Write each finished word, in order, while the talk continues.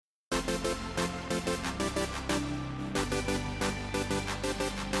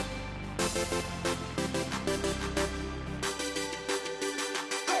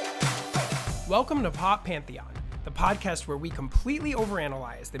Welcome to Pop Pantheon, the podcast where we completely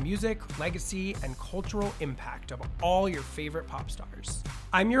overanalyze the music, legacy, and cultural impact of all your favorite pop stars.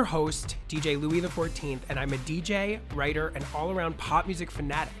 I'm your host, DJ Louis XIV, and I'm a DJ, writer, and all-around pop music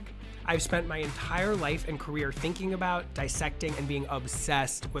fanatic. I've spent my entire life and career thinking about, dissecting, and being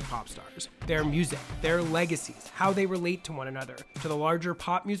obsessed with pop stars, their music, their legacies, how they relate to one another, to the larger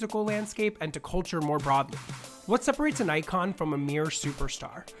pop musical landscape, and to culture more broadly. What separates an icon from a mere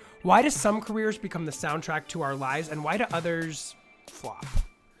superstar? Why do some careers become the soundtrack to our lives, and why do others flop?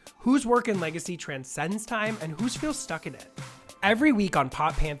 Whose work and legacy transcends time, and whose feels stuck in it? Every week on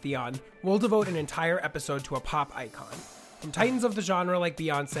Pop Pantheon, we'll devote an entire episode to a pop icon. From titans of the genre like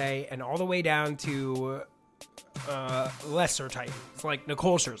Beyonce, and all the way down to lesser titans like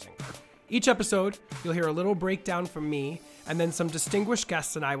Nicole Scherzinger. Each episode, you'll hear a little breakdown from me, and then some distinguished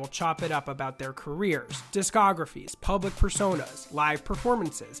guests and I will chop it up about their careers, discographies, public personas, live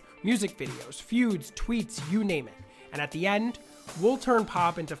performances, music videos, feuds, tweets, you name it. And at the end, we'll turn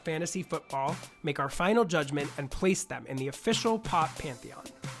pop into fantasy football, make our final judgment, and place them in the official Pop Pantheon.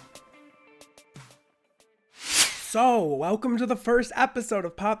 So, welcome to the first episode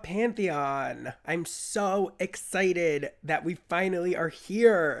of Pop Pantheon. I'm so excited that we finally are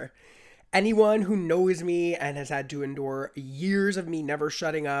here. Anyone who knows me and has had to endure years of me never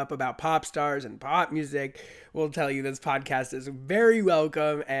shutting up about pop stars and pop music will tell you this podcast is very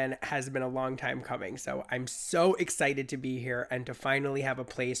welcome and has been a long time coming. So I'm so excited to be here and to finally have a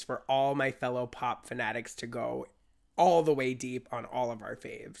place for all my fellow pop fanatics to go all the way deep on all of our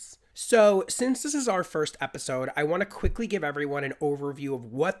faves. So since this is our first episode, I want to quickly give everyone an overview of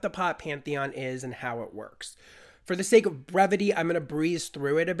what the Pop Pantheon is and how it works. For the sake of brevity, I'm going to breeze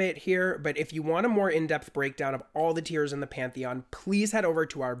through it a bit here, but if you want a more in-depth breakdown of all the tiers in the Pantheon, please head over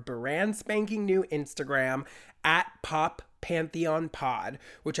to our brand spanking new Instagram at Pop Pantheon Pod,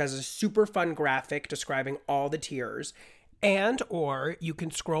 which has a super fun graphic describing all the tiers. And, or you can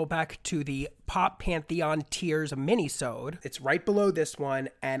scroll back to the Pop Pantheon Tiers minisode. It's right below this one,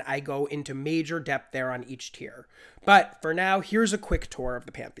 and I go into major depth there on each tier. But for now, here's a quick tour of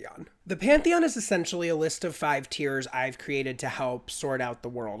the Pantheon. The Pantheon is essentially a list of 5 tiers I've created to help sort out the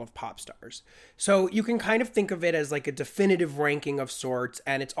world of pop stars. So you can kind of think of it as like a definitive ranking of sorts,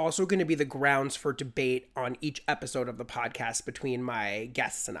 and it's also going to be the grounds for debate on each episode of the podcast between my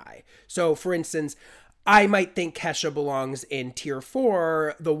guests and I. So, for instance, I might think Kesha belongs in tier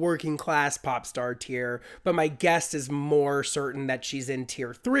 4, the working class pop star tier, but my guest is more certain that she's in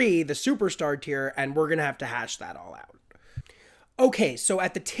tier 3, the superstar tier, and we're going to have to hash that all out. Okay, so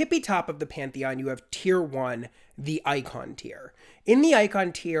at the tippy top of the Pantheon, you have tier 1, the icon tier. In the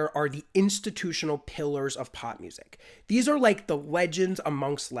icon tier are the institutional pillars of pop music. These are like the legends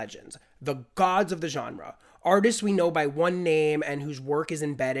amongst legends, the gods of the genre. Artists we know by one name and whose work is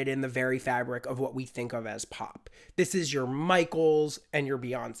embedded in the very fabric of what we think of as pop. This is your Michaels and your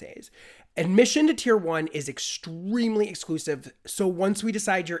Beyoncés. Admission to tier 1 is extremely exclusive, so once we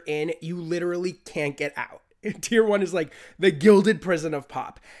decide you're in, you literally can't get out. Tier 1 is like the gilded prison of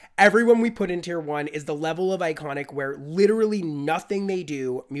pop. Everyone we put in tier 1 is the level of iconic where literally nothing they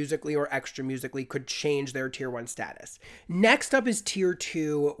do, musically or extra musically, could change their tier 1 status. Next up is tier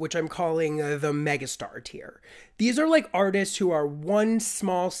 2, which I'm calling the megastar tier. These are like artists who are one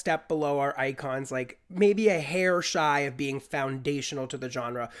small step below our icons, like maybe a hair shy of being foundational to the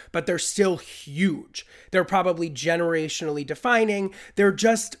genre, but they're still huge. They're probably generationally defining. They're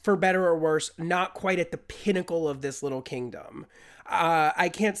just, for better or worse, not quite at the pinnacle of this little kingdom. I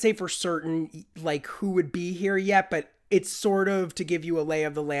can't say for certain like who would be here yet, but it's sort of to give you a lay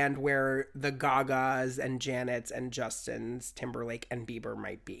of the land where the Gagas and Janets and Justins, Timberlake and Bieber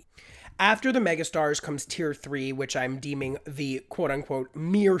might be. After the megastars comes tier 3, which I'm deeming the quote-unquote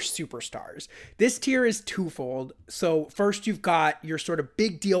mere superstars. This tier is twofold. So first you've got your sort of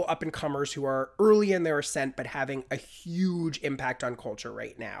big deal up-and-comers who are early in their ascent but having a huge impact on culture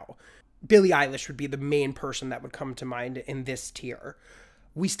right now. Billie Eilish would be the main person that would come to mind in this tier.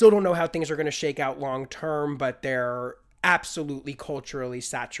 We still don't know how things are going to shake out long term, but they're absolutely culturally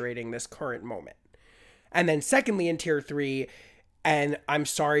saturating this current moment. And then secondly, in tier 3, and I'm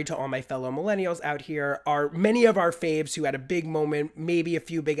sorry to all my fellow millennials out here, are many of our faves who had a big moment, maybe a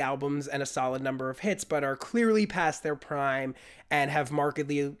few big albums and a solid number of hits, but are clearly past their prime and have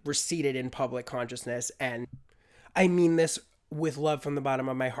markedly receded in public consciousness. And I mean this with love from the bottom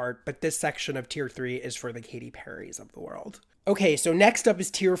of my heart, but this section of tier 3 is for the Katy Perrys of the world. Okay, so next up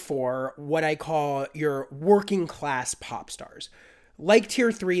is tier 4, what I call your working class pop stars. Like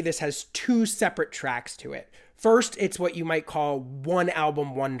tier 3, this has 2 separate tracks to it. First, it's what you might call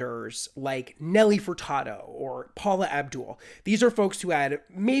one-album wonders, like Nelly Furtado or Paula Abdul. These are folks who had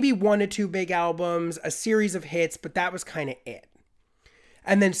maybe 1 to 2 big albums, a series of hits, but that was kind of it.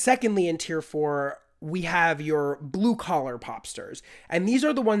 And then secondly, in tier 4, we have your blue-collar pop stars. And these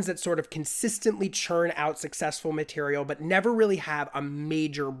are the ones that sort of consistently churn out successful material, but never really have a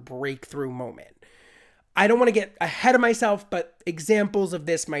major breakthrough moment. I don't want to get ahead of myself, but examples of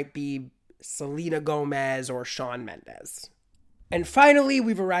this might be Selena Gomez or Shawn Mendes. And finally,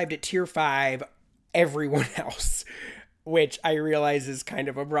 we've arrived at tier 5, everyone else, which I realize is kind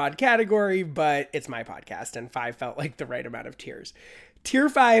of a broad category, but it's my podcast and 5 felt like the right amount of tiers. Tier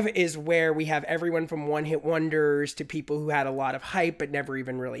 5 is where we have everyone from one-hit wonders to people who had a lot of hype but never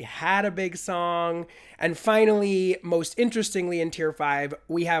even really had a big song. And finally, most interestingly in Tier 5,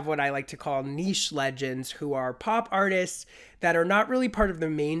 we have what I like to call niche legends, who are pop artists that are not really part of the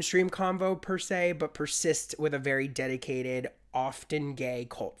mainstream convo per se, but persist with a very dedicated, often gay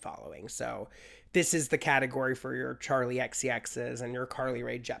cult following. So this is the category for your Charlie XCXs and your Carly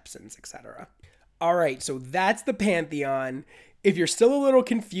Rae Jepsons, etc. All right, so that's the Pantheon. If you're still a little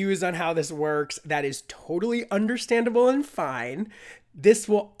confused on how this works, that is totally understandable and fine. This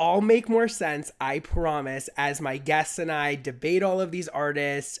will all make more sense, I promise, as my guests and I debate all of these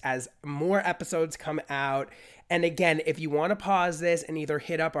artists, as more episodes come out. And again, if you want to pause this and either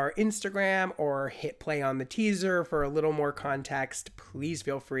hit up our Instagram or hit play on the teaser for a little more context, please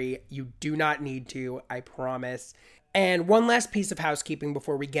feel free. You do not need to, I promise. And one last piece of housekeeping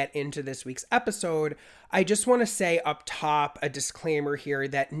before we get into this week's episode. I just want to say up top a disclaimer here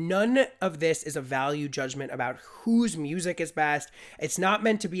that none of this is a value judgment about whose music is best. It's not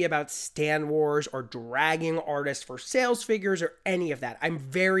meant to be about stan wars or dragging artists for sales figures or any of that. I'm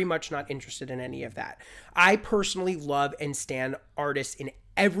very much not interested in any of that. I personally love and stan artists in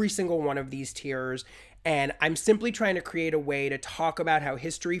every single one of these tiers. And I'm simply trying to create a way to talk about how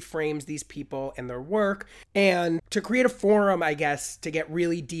history frames these people and their work, and to create a forum, I guess, to get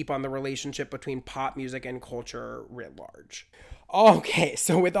really deep on the relationship between pop music and culture writ large. Okay,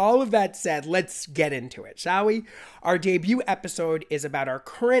 so with all of that said, let's get into it, shall we? Our debut episode is about our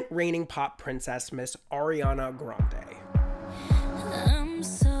current reigning pop princess, Miss Ariana Grande. I'm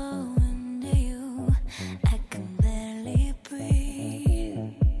so into you, I can barely breathe.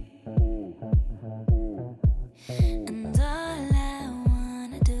 And all I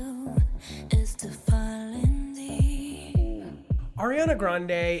wanna do is to fall in thee. Ariana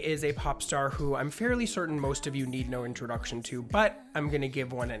Grande is a pop star who I'm fairly certain most of you need no introduction to, but I'm gonna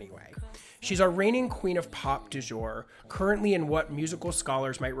give one anyway. She's our reigning queen of pop du jour, currently in what musical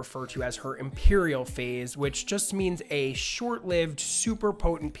scholars might refer to as her imperial phase, which just means a short-lived, super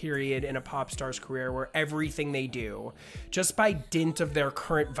potent period in a pop star's career where everything they do, just by dint of their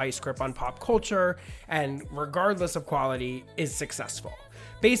current vice grip on pop culture, and regardless of quality, is successful.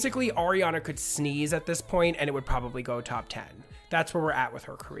 Basically, Ariana could sneeze at this point and it would probably go top 10. That's where we're at with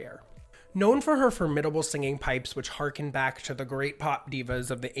her career. Known for her formidable singing pipes, which harken back to the great pop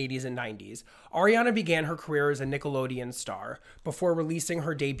divas of the 80s and 90s, Ariana began her career as a Nickelodeon star before releasing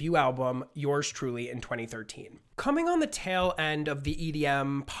her debut album, Yours Truly, in 2013. Coming on the tail end of the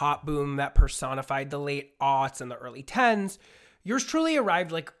EDM pop boom that personified the late aughts and the early 10s, Yours Truly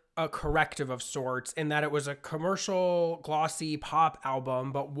arrived like a corrective of sorts in that it was a commercial, glossy pop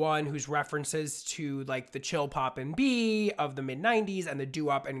album, but one whose references to like the chill pop and B of the mid-90s and the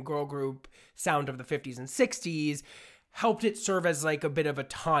doo-wop and girl group sound of the 50s and 60s helped it serve as like a bit of a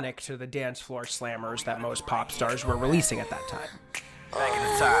tonic to the dance floor slammers that most pop stars were releasing at that time. Back in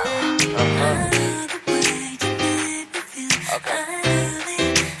the time.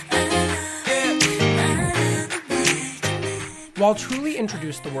 While Truly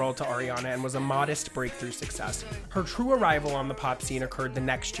introduced the world to Ariana and was a modest breakthrough success, her true arrival on the pop scene occurred the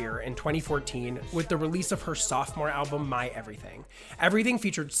next year, in 2014, with the release of her sophomore album, My Everything. Everything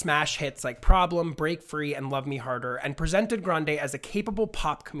featured smash hits like Problem, Break Free, and Love Me Harder, and presented Grande as a capable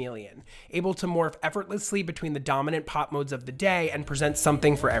pop chameleon, able to morph effortlessly between the dominant pop modes of the day and present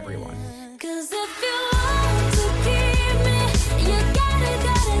something for everyone.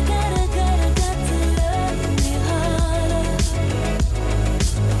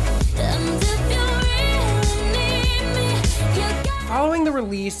 Following the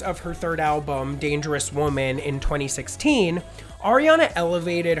release of her third album, Dangerous Woman, in 2016, Ariana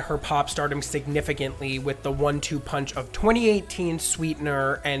elevated her pop stardom significantly with the 1-2 punch of 2018's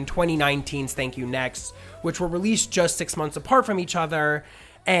Sweetener and 2019's Thank You Next, which were released just 6 months apart from each other,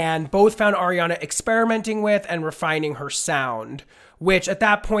 and both found Ariana experimenting with and refining her sound, which at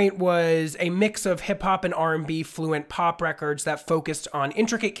that point was a mix of hip hop and R&B fluent pop records that focused on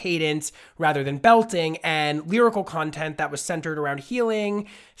intricate cadence rather than belting, and lyrical content that was centered around healing,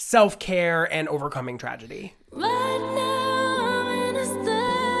 self-care, and overcoming tragedy. Right now, I'm in a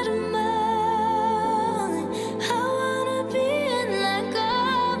state of mind. I wanna be in like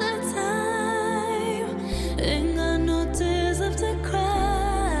all the time. Ain't got no tears left to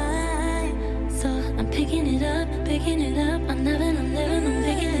cry. So I'm picking it up. I'm loving, I'm living,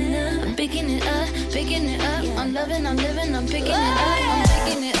 I'm picking it up. I'm picking it up. I'm loving, I'm living, I'm picking it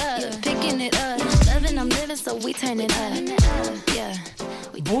up. I'm picking it up. I'm loving, I'm living, so we turn it up. Yeah.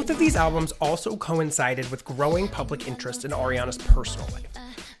 Both of these albums also coincided with growing public interest in Ariana's personal life.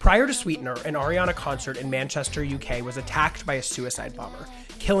 Prior to Sweetener, an Ariana concert in Manchester, UK was attacked by a suicide bomber,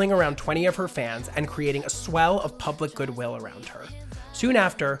 killing around 20 of her fans and creating a swell of public goodwill around her. Soon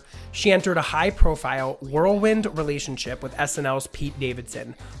after, she entered a high-profile whirlwind relationship with SNL's Pete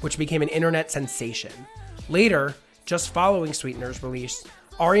Davidson, which became an internet sensation. Later, just following Sweetener's release,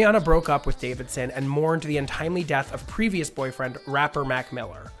 Ariana broke up with Davidson and mourned the untimely death of previous boyfriend, rapper Mac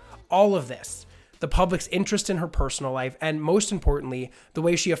Miller. All of this, the public's interest in her personal life, and most importantly, the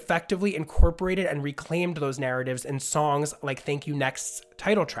way she effectively incorporated and reclaimed those narratives in songs like Thank You Next's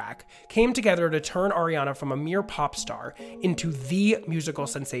title track, came together to turn Ariana from a mere pop star into the musical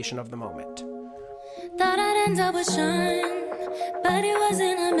sensation of the moment. Thought I'd end up with Sean, but it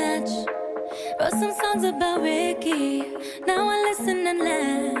wasn't a match. Wrote some songs about Ricky, now I listen and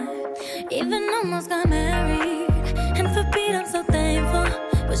laugh. Even almost got married, and for Pete I'm so thankful.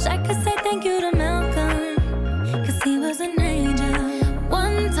 Wish I could say thank you to Malcolm, cause he was an angel.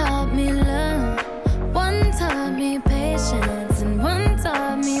 One taught me love, one taught me patience, and one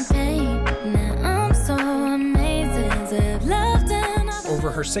taught me pain. Now I'm so amazing to have loved another.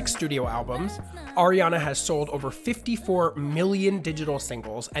 Over her 6 studio albums, Ariana has sold over 54 million digital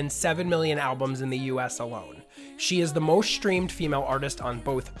singles and 7 million albums in the US alone. She is the most streamed female artist on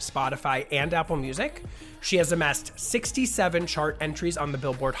both Spotify and Apple Music. She has amassed 67 chart entries on the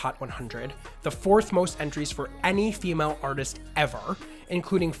Billboard Hot 100, the 4th most entries for any female artist ever,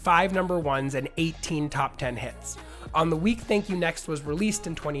 including 5 number ones and 18 top 10 hits. On the week Thank You Next was released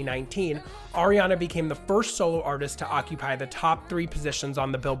in 2019, Ariana became the first solo artist to occupy the top 3 positions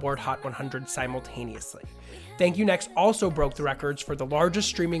on the Billboard Hot 100 simultaneously. Thank You Next also broke the records for the largest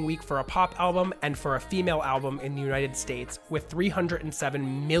streaming week for a pop album and for a female album in the United States, with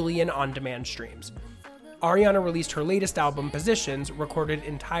 307 million on-demand streams. Ariana released her latest album, Positions, recorded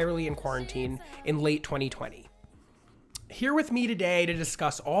entirely in quarantine in late 2020. Here with me today to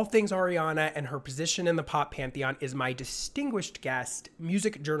discuss all things Ariana and her position in the pop pantheon is my distinguished guest,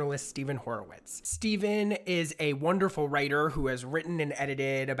 music journalist Stephen Horowitz. Stephen is a wonderful writer who has written and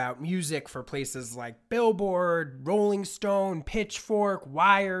edited about music for places like Billboard, Rolling Stone, Pitchfork,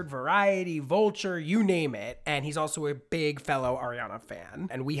 Wired, Variety, Vulture, you name it. And he's also a big fellow Ariana fan.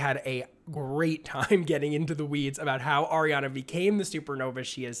 And we had a great time getting into the weeds about how Ariana became the supernova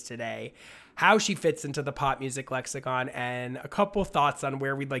she is today, how she fits into the pop music lexicon, and a couple thoughts on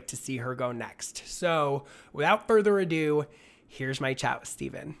where we'd like to see her go next. So without further ado, here's my chat with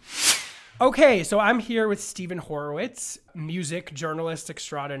Stephen. Okay, so I'm here with Stephen Horowitz, music journalist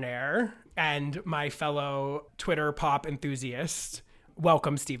extraordinaire, and my fellow Twitter pop enthusiast.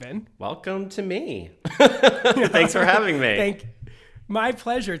 Welcome, Stephen. Welcome to me. Thanks for having me. My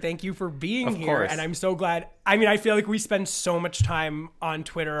pleasure. Thank you for being here. Course. And I'm so glad. I mean, I feel like we spend so much time on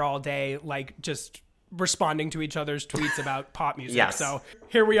Twitter all day, like just responding to each other's tweets about pop music. Yes. So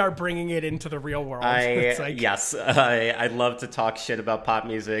here we are bringing it into the real world. I love to talk shit about pop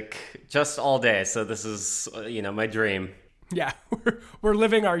music just all day. So this is, my dream. Yeah, we're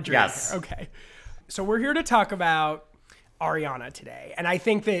living our dream. Yes. Here. Okay. So we're here to talk about Ariana today. And I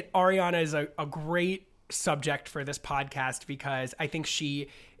think that Ariana is a great subject for this podcast because I think she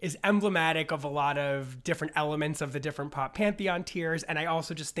is emblematic of a lot of different elements of the different pop pantheon tiers. And I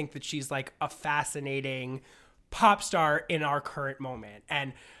also just think that she's like a fascinating pop star in our current moment.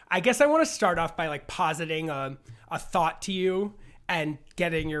 And I guess I want to start off by like positing a thought to you and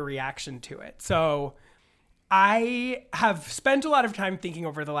getting your reaction to it. So I have spent a lot of time thinking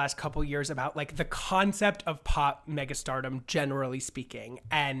over the last couple years about like the concept of pop megastardom, generally speaking,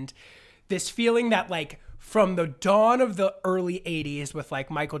 and this feeling that like from the dawn of the early 80s with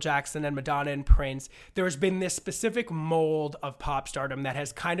like Michael Jackson and Madonna and Prince, there's been this specific mold of pop stardom that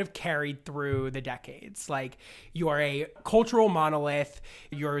has kind of carried through the decades. Like, you are a cultural monolith,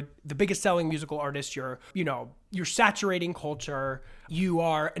 you're the biggest selling musical artist, you're saturating culture, you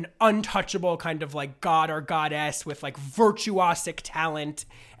are an untouchable kind of like god or goddess with like virtuosic talent,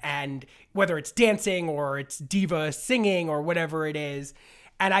 and whether it's dancing or it's diva singing or whatever it is.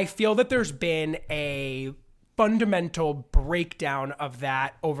 And I feel that there's been a fundamental breakdown of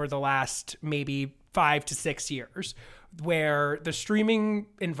that over the last maybe 5 to 6 years, where the streaming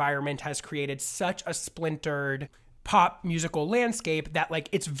environment has created such a splintered pop musical landscape that like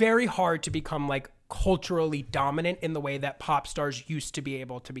it's very hard to become like culturally dominant in the way that pop stars used to be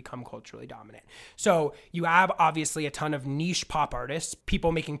able to become culturally dominant. So you have obviously a ton of niche pop artists,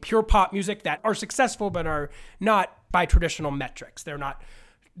 people making pure pop music that are successful but are not by traditional metrics. They're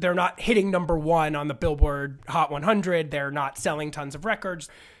not hitting number one on the Billboard Hot 100. They're not selling tons of records.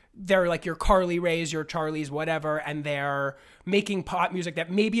 They're like your Carly Rays, your Charlies, whatever, and they're making pop music that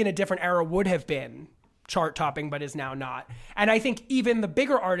maybe in a different era would have been chart topping, but is now not. And I think even the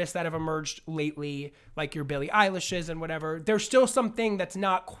bigger artists that have emerged lately, like your Billie Eilishes and whatever, there's still something that's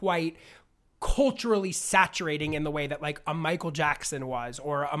not quite culturally saturating in the way that like a Michael Jackson was,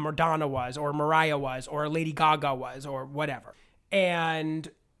 or a Madonna was, or Mariah was, or a Lady Gaga was, or whatever. And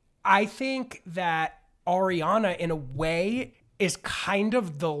I think that Ariana, in a way, is kind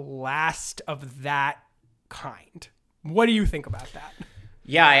of the last of that kind. What do you think about that?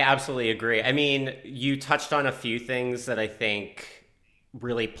 Yeah, I absolutely agree. I mean, you touched on a few things that I think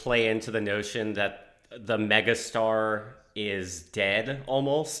really play into the notion that the megastar is dead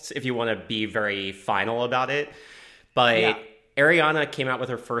almost, if you want to be very final about it. But yeah. Ariana came out with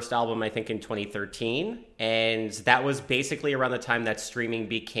her first album, I think, in 2013. And that was basically around the time that streaming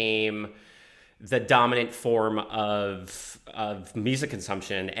became the dominant form of music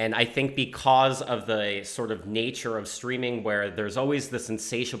consumption. And I think because of the sort of nature of streaming, where there's always this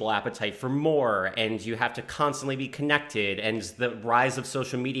insatiable appetite for more, and you have to constantly be connected, and the rise of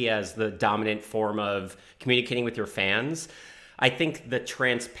social media as the dominant form of communicating with your fans, I think the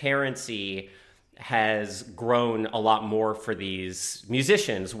transparency has grown a lot more for these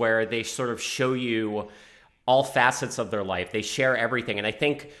musicians, where they sort of show you all facets of their life. They share everything. And I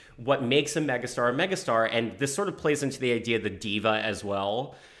think what makes a megastar, and this sort of plays into the idea of the diva as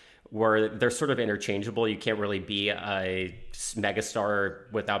well, where they're sort of interchangeable. You can't really be a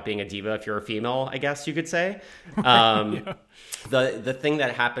megastar without being a diva if you're a female, I guess you could say. Yeah. The thing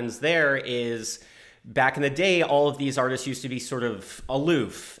that happens there is, back in the day, all of these artists used to be sort of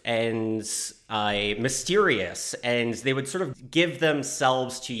aloof and mysterious, and they would sort of give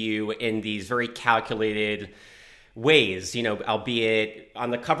themselves to you in these very calculated ways, albeit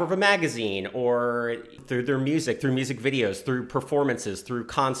on the cover of a magazine or through their music, through music videos, through performances, through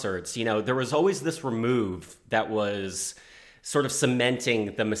concerts. There was always this remove that was sort of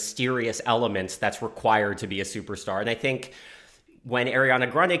cementing the mysterious elements that's required to be a superstar. And I think when Ariana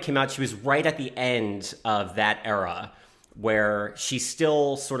Grande came out, she was right at the end of that era, where she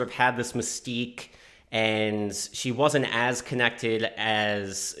still sort of had this mystique, and she wasn't as connected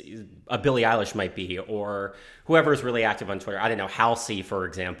as a Billie Eilish might be, or whoever is really active on Twitter. I don't know, Halsey, for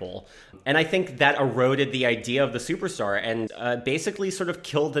example. And I think that eroded the idea of the superstar and basically sort of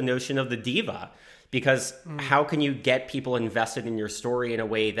killed the notion of the diva. Because how can you get people invested in your story in a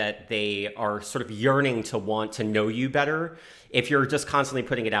way that they are sort of yearning to want to know you better if you're just constantly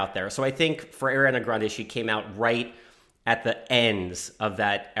putting it out there? So I think for Ariana Grande, she came out right at the ends of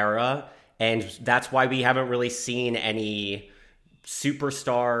that era. And that's why we haven't really seen any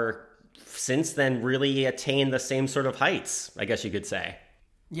superstar since then really attain the same sort of heights, I guess you could say.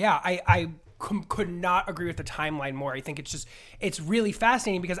 Yeah, I could not agree with the timeline more. I think it's really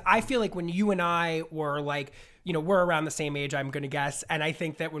fascinating, because I feel like when you and I were like, we're around the same age, I'm going to guess. And I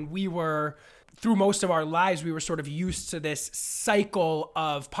think that when we were, through most of our lives, we were sort of used to this cycle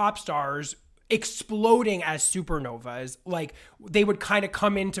of pop stars exploding as supernovas. Like, they would kind of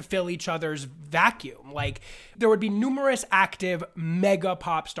come in to fill each other's vacuum. Like, there would be numerous active mega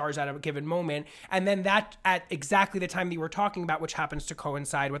pop stars at a given moment, and then that, at exactly the time that you were talking about, which happens to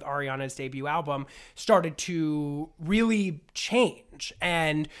coincide with Ariana's debut album, started to really change.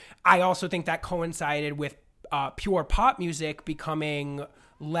 And I also think that coincided with pure pop music becoming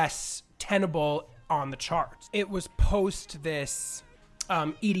less tenable on the charts. It was post this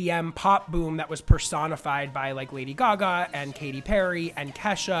EDM pop boom that was personified by like Lady Gaga and Katy Perry and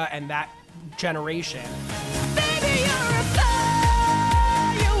Kesha and that generation. Baby, you're a firework.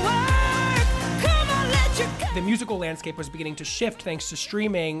 Come on, let your The musical landscape was beginning to shift thanks to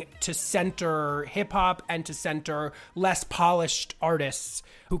streaming to center hip hop and to center less polished artists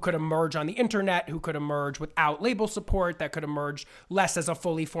who could emerge on the internet, who could emerge without label support, that could emerge less as a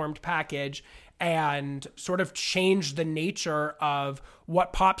fully formed package, and sort of change the nature of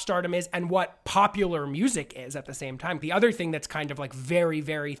what pop stardom is and what popular music is at the same time. The other thing that's kind of like very,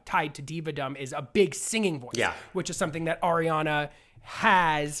 very tied to divadom is a big singing voice, which is something that Ariana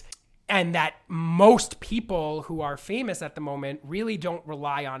has, and that most people who are famous at the moment really don't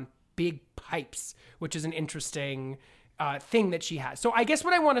rely on big pipes, which is an interesting thing that she has. So I guess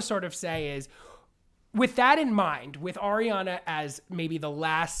what I want to sort of say is, with that in mind, with Ariana as maybe the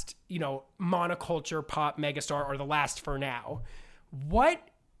last, monoculture pop megastar, or the last for now, what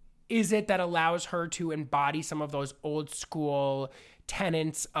is it that allows her to embody some of those old school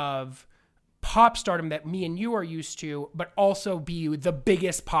tenets of pop stardom that me and you are used to, but also be the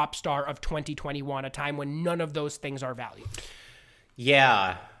biggest pop star of 2021, a time when none of those things are valued?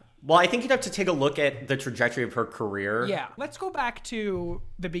 Yeah. Well, I think you'd have to take a look at the trajectory of her career. Yeah. Let's go back to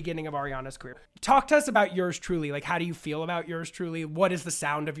the beginning of Ariana's career. Talk to us about Yours Truly. Like, how do you feel about Yours Truly? What is the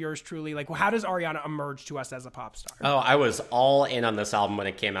sound of Yours Truly? Like, how does Ariana emerge to us as a pop star? Oh, I was all in on this album when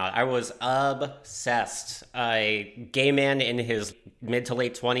it came out. I was obsessed. A gay man in his mid to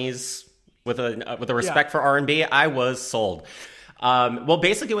late 20s with a respect for R&B, I was sold. Well,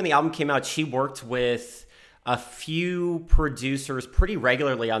 basically, when the album came out, she worked with a few producers pretty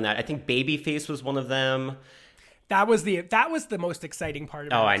regularly on that. I think Babyface was one of them. That was the most exciting part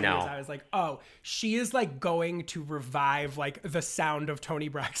of it. Oh, I know. I was like, oh, she is like going to revive like the sound of Toni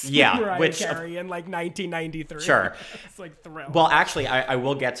Braxton, Mariah Carey in like 1993. Sure. It's like thrilled. Well, actually, I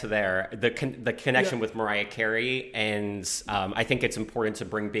will get to there. The connection with Mariah Carey, and I think it's important to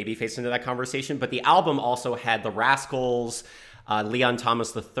bring Babyface into that conversation. But the album also had the Rascals. Leon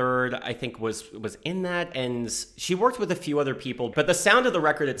Thomas III, I think, was in that, and she worked with a few other people. But the sound of the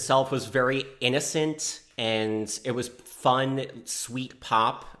record itself was very innocent, and it was fun, sweet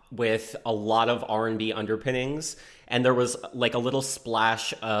pop with a lot of R&B underpinnings. And there was like a little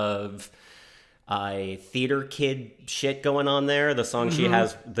splash of theater kid shit going on there. The song she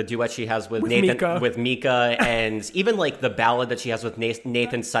has, the duet she has with Mika, and even like the ballad that she has with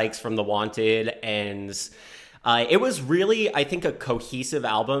Nathan Sykes from The Wanted, and it was really, I think, a cohesive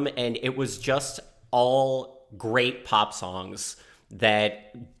album, and it was just all great pop songs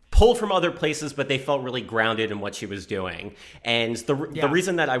that pulled from other places, but they felt really grounded in what she was doing. And the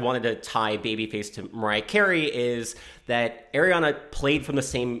reason that I wanted to tie Babyface to Mariah Carey is that Ariana played from the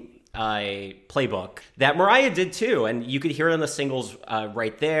same playbook that Mariah did too, and you could hear it on the singles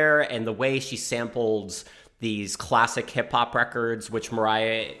right there, and the way she sampled these classic hip-hop records, which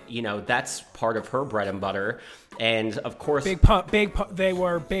Mariah, that's part of her bread and butter. And, of course... They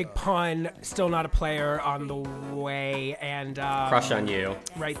were Big Pun, Still Not a Player, On the Way, and... Crush on You.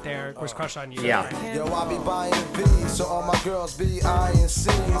 Right there was Crush on You. Yeah. Right. Yo, I be buying V's, so all my girls be eyeing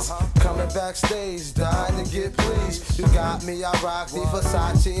C's. Coming backstage, dying to get pleased. You got me, I rock the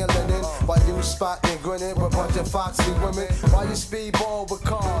Versace and linen. While you spotting, grinning with a bunch of foxy women. While you speedball with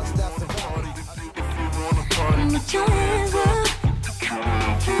cars, that's the party. Put your hands up. Put your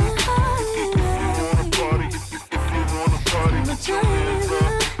hands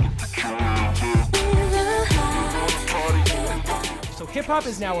up. So hip-hop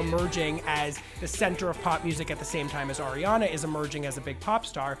is now emerging as the center of pop music at the same time as Ariana is emerging as a big pop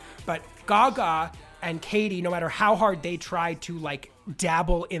star. But Gaga and Katy, no matter how hard they tried to like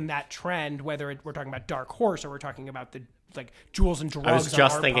dabble in that trend, whether we're talking about Dark Horse or we're talking about the like Jewels and Drugs. I was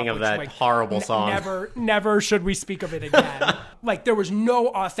just thinking of that horrible song. Never should we speak of it again. Like there was no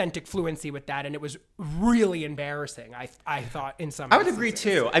authentic fluency with that, and it was really embarrassing. I thought in some. I would agree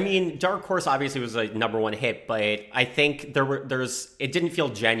too. I mean, Dark Horse obviously was a #1 hit, but I think it didn't feel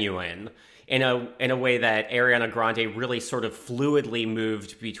genuine in a way that Ariana Grande really sort of fluidly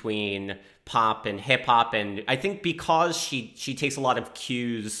moved between pop and hip hop, and I think because she takes a lot of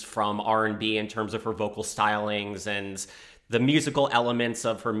cues from R&B in terms of her vocal stylings and the musical elements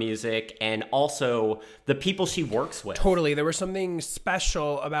of her music, and also the people she works with. Totally, there was something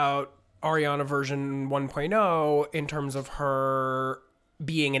special about Ariana version 1.0 in terms of her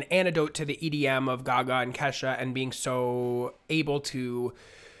being an antidote to the EDM of Gaga and Kesha, and being so able to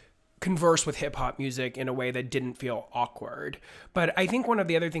converse with hip-hop music in a way that didn't feel awkward. But I think one of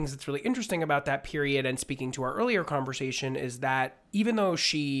the other things that's really interesting about that period, and speaking to our earlier conversation, is that even though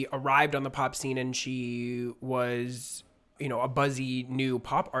she arrived on the pop scene and she was, a buzzy new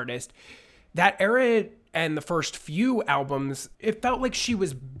pop artist, that era and the first few albums, it felt like she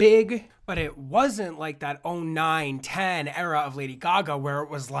was big, but it wasn't like that 09, 10 era of Lady Gaga where it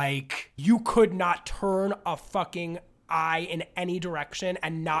was like you could not turn a fucking eye in any direction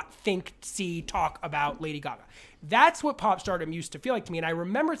and not think, see, talk about Lady Gaga. That's what pop stardom used to feel like to me. And I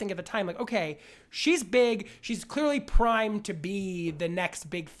remember thinking at the time, like, okay, she's big. She's clearly primed to be the next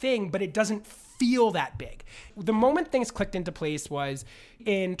big thing, but it doesn't feel that big. The moment things clicked into place was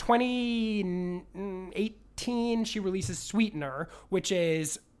in 2018, she releases Sweetener, which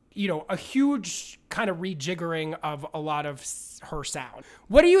is, you know, a huge kind of rejiggering of a lot of her sound.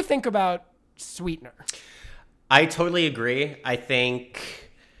 What do you think about Sweetener? I totally agree. I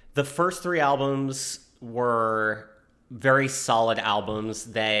think the first 3 albums were very solid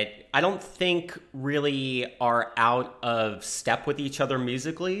albums that I don't think really are out of step with each other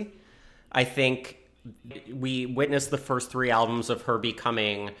musically. I think we witnessed the first 3 albums of her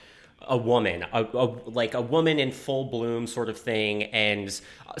becoming a woman, like a woman in full bloom sort of thing. And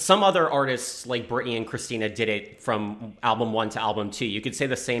some other artists like Britney and Christina did it from album 1 to album 2. You could say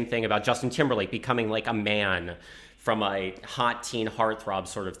the same thing about Justin Timberlake becoming like a man from a hot teen heartthrob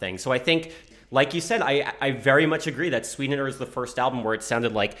sort of thing. So I think, like you said, I very much agree that Sweetener is the first album where it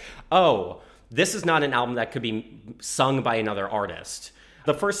sounded like, oh, this is not an album that could be sung by another artist.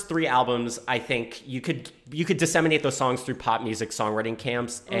 The first 3 albums, I think you could disseminate those songs through pop music songwriting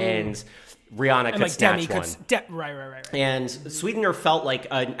camps, and Rihanna could snatch one. Right. And Sweetener felt like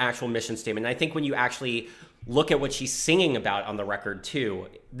an actual mission statement. And I think when you actually look at what she's singing about on the record too,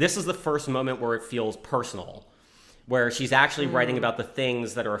 this is the first moment where it feels personal, where she's actually writing about the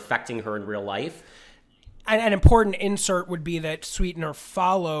things that are affecting her in real life. An important insert would be that Sweetener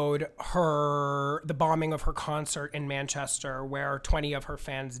followed the bombing of her concert in Manchester, where 20 of her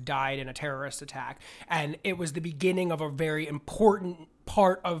fans died in a terrorist attack. And it was the beginning of a very important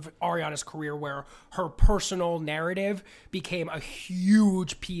part of Ariana's career where her personal narrative became a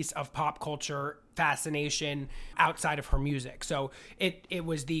huge piece of pop culture fascination outside of her music. So it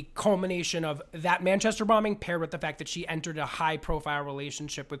was the culmination of that Manchester bombing paired with the fact that she entered a high profile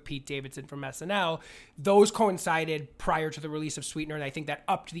relationship with Pete Davidson from SNL. Those coincided prior to the release of Sweetener, and I think that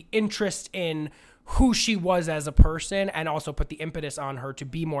upped the interest in who she was as a person and also put the impetus on her to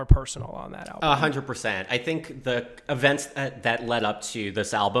be more personal on that album. 100%. I think the events that led up to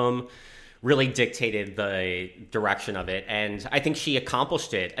this album really dictated the direction of it, and I think she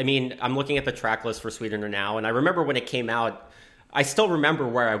accomplished it. I mean, I'm looking at the track list for Sweetener now, and I remember when it came out, I still remember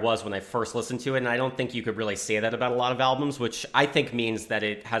where I was when I first listened to it, and I don't think you could really say that about a lot of albums, which I think means that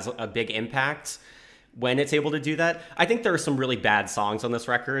it has a big impact when it's able to do that. I think there are some really bad songs on this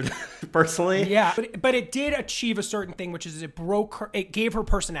record, personally. Yeah, but it did achieve a certain thing, which is it gave her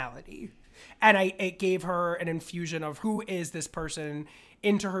personality, and it gave her an infusion of who is this person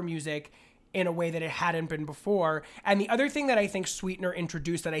into her music in a way that it hadn't been before. And the other thing that I think Sweetener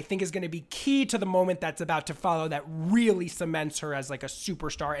introduced that I think is going to be key to the moment that's about to follow that really cements her as like a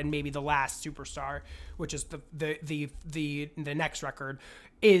superstar and maybe the last superstar, which is the next record,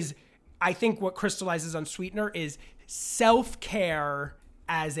 is I think what crystallizes on Sweetener is self-care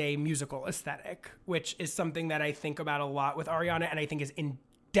as a musical aesthetic, which is something that I think about a lot with Ariana and I think is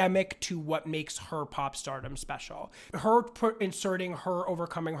endemic to what makes her pop stardom special. Her inserting her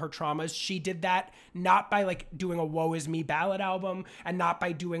overcoming her traumas, she did that not by like doing a woe is me ballad album and not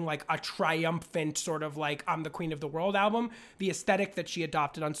by doing like a triumphant sort of like I'm the queen of the world album. The aesthetic that she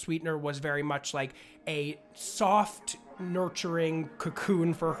adopted on Sweetener was very much like a soft, nurturing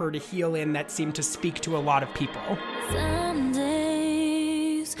cocoon for her to heal in that seemed to speak to a lot of people. Some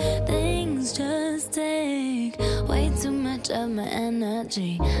days things just take way too much of my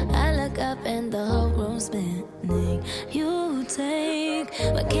energy. I look up and the whole room's spinning. You take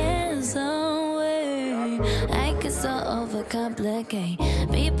my cares away. I get so overcomplicate.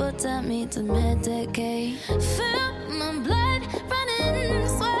 People tell me to medicate. Feel my blood running,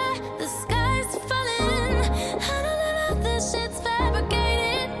 swear the sky's falling. I don't know how this shit's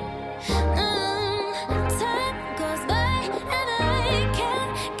fabricated. Time goes by and I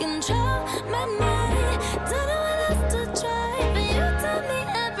can't control my mind. Don't know what else to try, but you tell me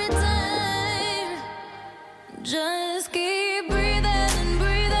every time. Just keep breathing and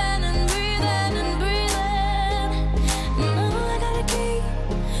breathing and breathing and breathing. No, I gotta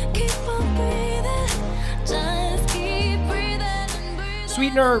keep on breathing. Just keep breathing and breathing.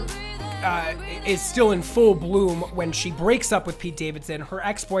 Sweetener is still in full bloom when she breaks up with Pete Davidson. Her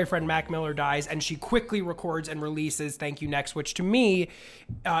ex-boyfriend Mac Miller dies, and she quickly records and releases Thank You Next, which to me,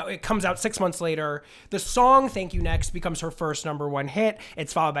 it comes out 6 months later. The song Thank You Next becomes her first number one hit.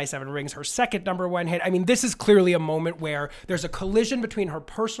 It's followed by Seven Rings, her second number one hit. I mean, this is clearly a moment where there's a collision between her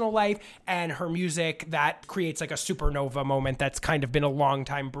personal life and her music that creates like a supernova moment that's kind of been a long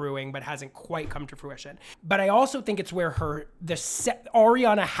time brewing but hasn't quite come to fruition. But I also think it's where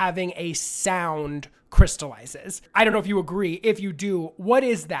Ariana having a sound crystallizes. I don't know if you agree. If you do, what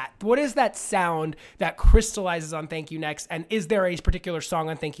is that? What is that sound that crystallizes on Thank You Next? And is there a particular song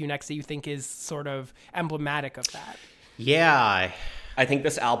on Thank You Next that you think is sort of emblematic of that? Yeah, I think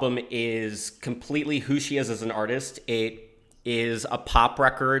this album is completely who she is as an artist. It is a pop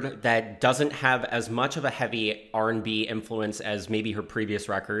record that doesn't have as much of a heavy R&B influence as maybe her previous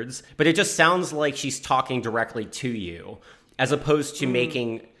records, but it just sounds like she's talking directly to you, as opposed to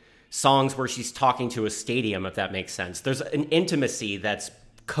making songs where she's talking to a stadium, if that makes sense. There's an intimacy that's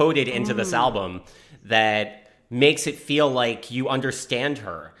coded into this album that makes it feel like you understand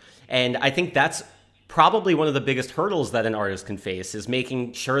her. And I think that's probably one of the biggest hurdles that an artist can face, is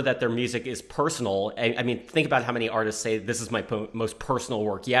making sure that their music is personal. I mean, think about how many artists say, this is my most personal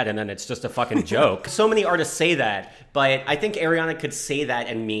work yet, and then it's just a fucking joke. So many artists say that, but I think Ariana could say that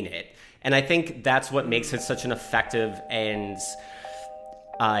and mean it. And I think that's what makes it such an effective and,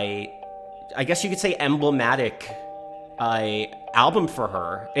 I guess you could say, emblematic album for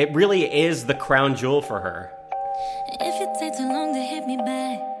her. It really is the crown jewel for her. If you take too long to hit me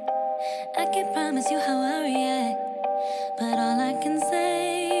back, I can't promise you how I react, but all I can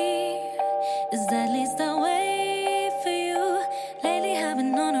say is at least I'll wait for you. Lately I've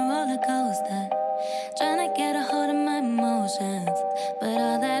been on a roller coaster, trying to get a hold of my emotions, but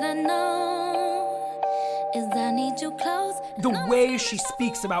all that I know is I need you close. The way she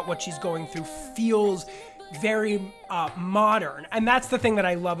speaks about what she's going through feels very modern. And that's the thing that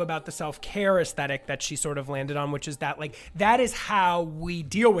I love about the self-care aesthetic that she sort of landed on, which is that, like, that is how we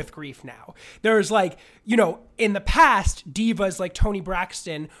deal with grief now. There's like, you know, in the past, divas like Toni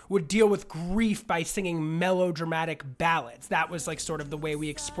Braxton would deal with grief by singing melodramatic ballads. That was like sort of the way we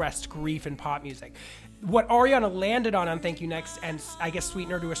expressed grief in pop music. What Ariana landed on Thank You Next, and I guess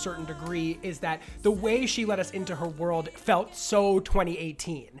Sweetener to a certain degree, is that the way she let us into her world felt so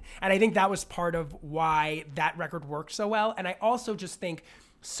 2018. And I think that was part of why that record worked so well. And I also just think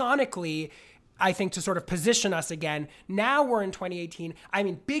sonically, I think to sort of position us again, now we're in 2018. I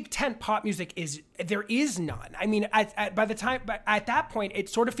mean, big tent pop music there is none. I mean, at that point, it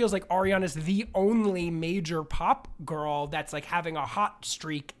sort of feels like Ariana's the only major pop girl that's like having a hot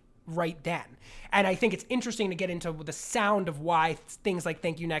streak right then. And I think it's interesting to get into the sound of why things like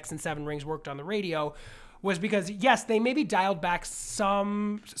Thank You Next and Seven Rings worked on the radio, was because, yes, they maybe dialed back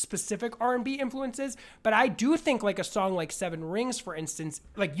some specific R&B influences, but I do think like a song like Seven Rings, for instance,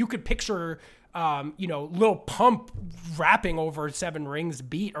 like you could picture, Lil Pump rapping over Seven Rings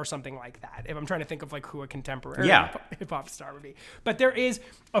beat or something like that, if I'm trying to think of like who a contemporary hip-hop star would be. But there is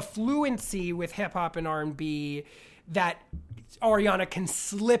a fluency with hip-hop and R&B that Ariana can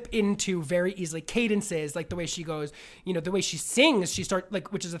slip into very easily. Cadences, like the way she goes, the way she sings,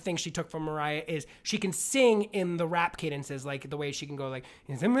 which is a thing she took from Mariah, is she can sing in the rap cadences, like the way she can go like,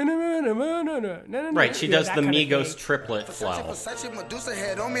 right, she does the Migos triplet flow. Medusa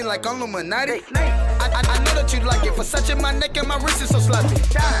head on me like Illuminati. I know that you like it. Versace, my neck and my wrist is so sloppy. Make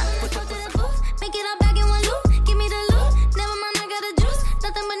it all back in one loop. Give me the loot. Never mind, I got a juice.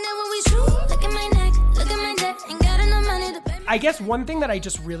 Nothing but never we shoot. Look at my neck, look at my neck. Ain't got enough money to pay. I guess one thing that I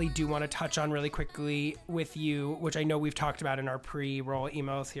just really do want to touch on really quickly with you, which I know we've talked about in our pre-roll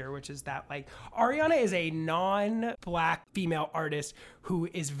emails here, which is that like Ariana is a non-black female artist who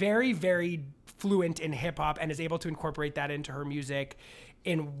is very, very fluent in hip hop and is able to incorporate that into her music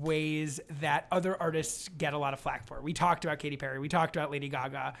in ways that other artists get a lot of flack for. We talked about Katy Perry. We talked about Lady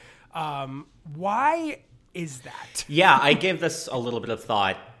Gaga. Why is that? Yeah, I gave this a little bit of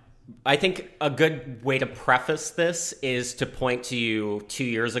thought. I think a good way to preface this is to point to you 2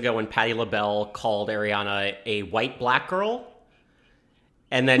 years ago when Patti LaBelle called Ariana a white black girl.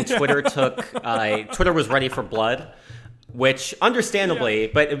 And then Twitter Twitter was ready for blood, which understandably,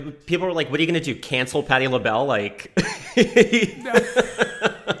 but people were like, what are you going to do? Cancel Patti LaBelle? Like,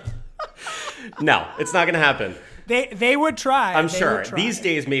 no, it's not going to happen. They would try. I'm sure. These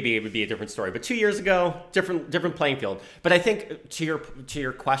days, maybe it would be a different story. But 2 years ago, different playing field. But I think to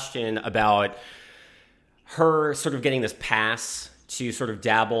your question about her sort of getting this pass to sort of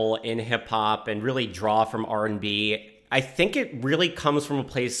dabble in hip hop and really draw from R&B, I think it really comes from a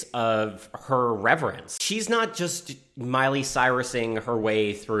place of her reverence. She's not just Miley Cyrusing her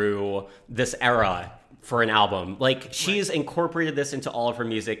way through this era for an album. Like, she's incorporated this into all of her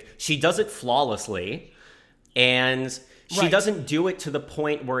music. She does it flawlessly, and she doesn't do it to the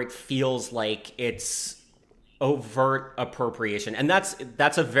point where it feels like it's overt appropriation. And that's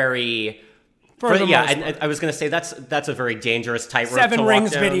a very... I was going to say that's a very dangerous tightrope to walk down. Seven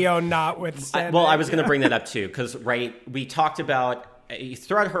Rings video notwithstanding. I was going to bring that up too, because we talked about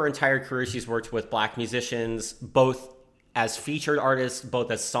throughout her entire career, she's worked with Black musicians, both as featured artists,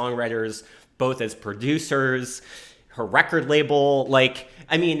 both as songwriters, both as producers. Her record label,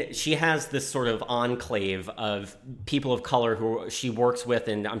 she has this sort of enclave of people of color who she works with,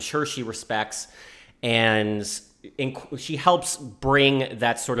 and I'm sure she respects, and she helps bring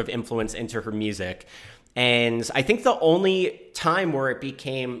that sort of influence into her music. And I think the only time where it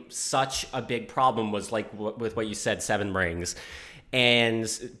became such a big problem was with what you said, Seven Rings. And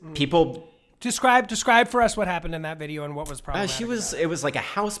people... Describe for us what happened in that video and what was problematic. It was like a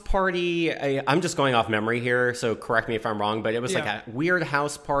house party. I'm just going off memory here, so correct me if I'm wrong, but it was like a weird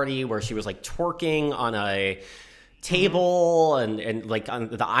house party where she was like twerking on a table and like on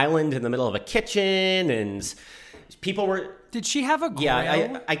the island in the middle of a kitchen, and people were... Did she have a grill?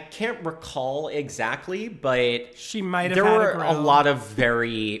 Yeah, I can't recall exactly, but she might have. There had were a grill. A lot of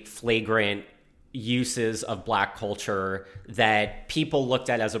very flagrant uses of Black culture that people looked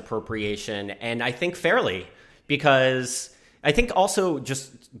at as appropriation, and I think fairly, because I think also,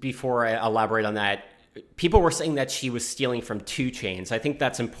 just before I elaborate on that, people were saying that she was stealing from 2 Chainz. I think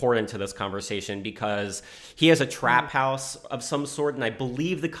that's important to this conversation because he has a trap house of some sort, and I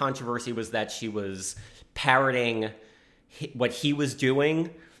believe the controversy was that she was parroting what he was doing,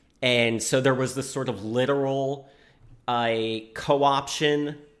 and so there was this sort of literal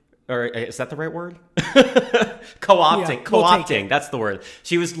co-option, or is that the right word? Co-opting, that's the word.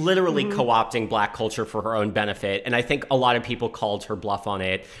 She was literally co-opting Black culture for her own benefit, and I think a lot of people called her bluff on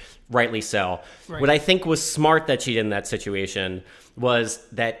it, rightly so. Right. What I think was smart that she did in that situation was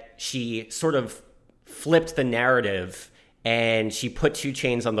that she sort of flipped the narrative, and she put 2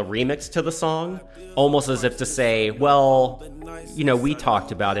 Chainz on the remix to the song, almost as if to say, well, we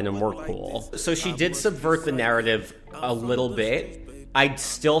talked about it and we're cool. So she did subvert the narrative a little bit. I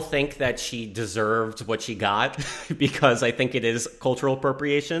still think that she deserved what she got because I think it is cultural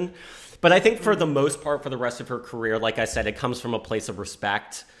appropriation. But I think for the most part, for the rest of her career, like I said, it comes from a place of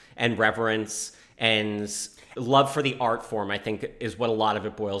respect and reverence and love for the art form, I think, is what a lot of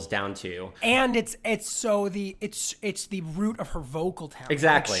it boils down to. And it's the root of her vocal talent.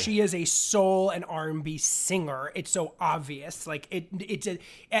 Exactly. Like, she is a soul and R&B singer. It's so obvious. Like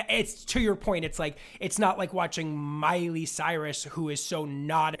it's to your point. It's like, it's not like watching Miley Cyrus, who is so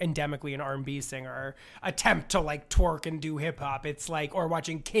not endemically an R&B singer, attempt to like twerk and do hip hop. It's like, or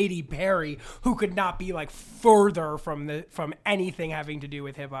watching Katy Perry, who could not be like further from anything having to do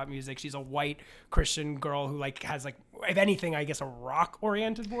with hip hop music. She's a white Christian girl who like has like, if anything, I guess a rock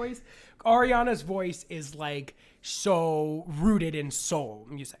oriented voice. Ariana's voice is like so rooted in soul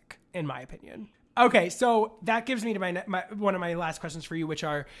music, in my opinion. Okay, so that gives me to my one of my last questions for you, which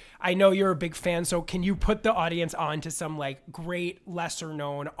are, I know you're a big fan, so can you put the audience on to some like great lesser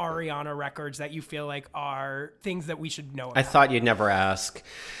known Ariana records that you feel like are things that we should know about? I thought you'd never ask.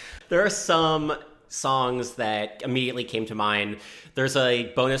 There are some songs that immediately came to mind. There's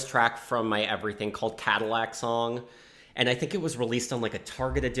a bonus track from My Everything called Cadillac Song, and I think it was released on like a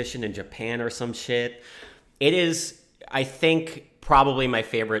Target edition in Japan or some shit. It is, I think, probably my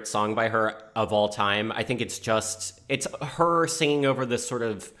favorite song by her of all time. I think it's her singing over this sort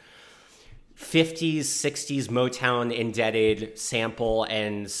of 50s, 60s Motown indebted sample,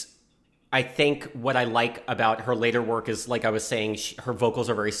 and I think what I like about her later work is, like I was saying, her vocals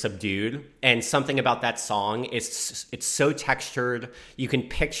are very subdued, and something about that song is it's so textured. You can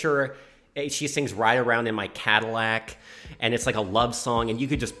picture, she sings Ride Around in My Cadillac, and it's like a love song, and you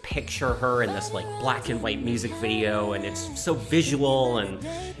could just picture her in this like black and white music video, and it's so visual. And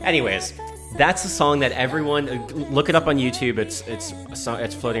anyways, that's a song that everyone, look it up on YouTube.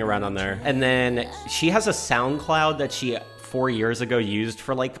 It's floating around on there. And then she has a SoundCloud that she 4 years ago used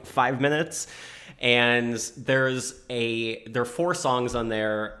for like 5 minutes, and there are 4 songs on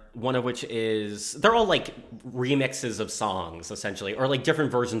there, one of which is, they're all like remixes of songs essentially, or like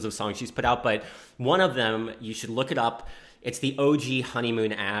different versions of songs she's put out, but one of them, you should look it up, it's the OG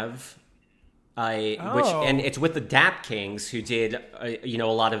Honeymoon Ave, and it's with the Dap Kings, who did a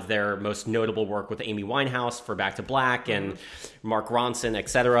lot of their most notable work with Amy Winehouse for Back to Black and Mark Ronson,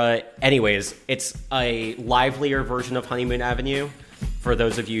 etc. Anyways, it's a livelier version of Honeymoon Avenue for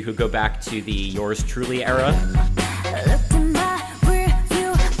those of you who go back to the Yours Truly era.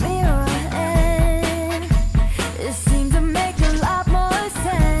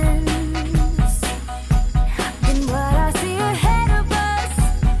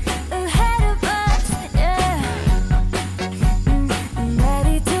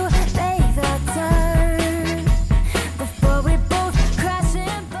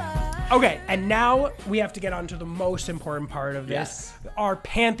 Okay, and now we have to get on to the most important part of this, our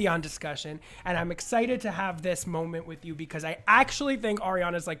Pantheon discussion. And I'm excited to have this moment with you because I actually think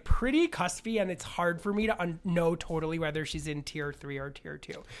Ariana's like pretty cuspy, and it's hard for me to know totally whether she's in tier 3 or tier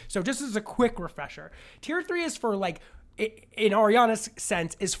 2. So just as a quick refresher, tier 3 is for like, in Ariana's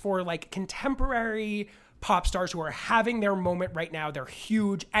sense, is for like contemporary pop stars who are having their moment right now. They're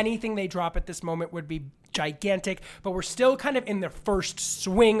huge. Anything they drop at this moment would be gigantic, but we're still kind of in the first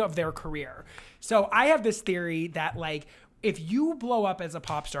swing of their career. So I have this theory that like, if you blow up as a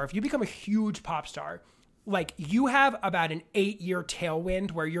pop star, if you become a huge pop star, like you have about an 8-year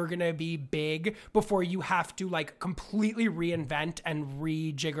tailwind where you're going to be big before you have to like completely reinvent and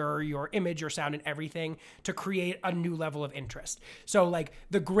rejigger your image, your sound, and everything to create a new level of interest. So like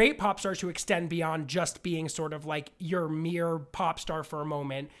the great pop stars who extend beyond just being sort of like your mere pop star for a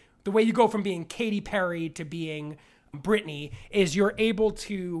moment, the way you go from being Katy Perry to being Britney is you're able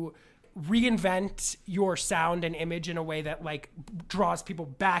to reinvent your sound and image in a way that like draws people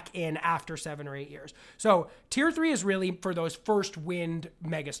back in after 7 or 8 years. So tier 3 is really for those first wind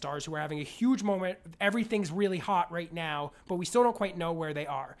megastars who are having a huge moment. Everything's really hot right now, but we still don't quite know where they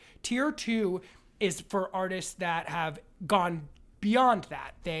are. Tier 2 is for artists that have gone beyond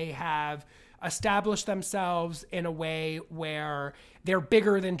that. They have established themselves in a way where they're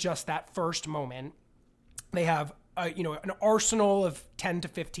bigger than just that first moment. They have an arsenal of 10 to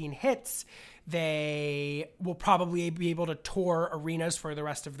 15 hits. They will probably be able to tour arenas for the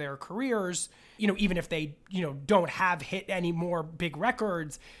rest of their careers. Even if they, don't have hit any more big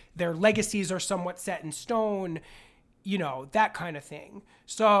records, their legacies are somewhat set in stone, that kind of thing.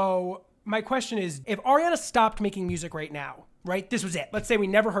 So my question is, if Ariana stopped making music right now, right? This was it. Let's say we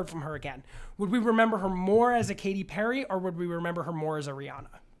never heard from her again. Would we remember her more as a Katy Perry or would we remember her more as a Rihanna?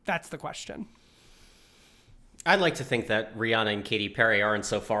 That's the question. I'd like to think that Rihanna and Katy Perry aren't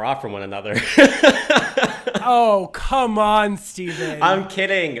so far off from one another. Oh, come on, Steven. I'm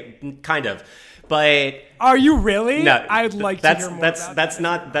kidding. Kind of. But are you really? No. I'd like to hear more about that's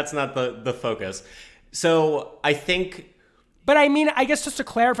not the focus. So I think. But I mean, I guess just to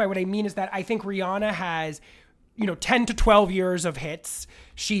clarify, what I mean is that I think Rihanna has 10 to 12 years of hits.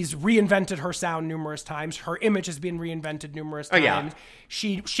 She's reinvented her sound numerous times. Her image has been reinvented numerous times.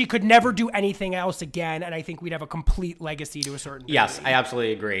 Yeah. She could never do anything else again, and I think we'd have a complete legacy to a certain degree. Yes, I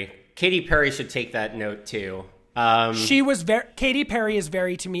absolutely agree. Katy Perry should take that note too. Katy Perry is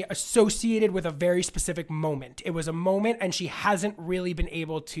very, to me, associated with a very specific moment. It was a moment, and she hasn't really been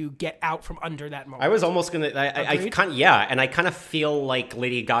able to get out from under that moment. I was almost gonna, and I kind of feel like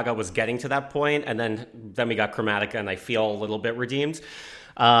Lady Gaga was getting to that point, and then we got Chromatica, and I feel a little bit redeemed.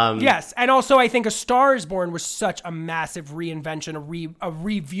 Yes, and also I think A Star Is Born was such a massive reinvention, a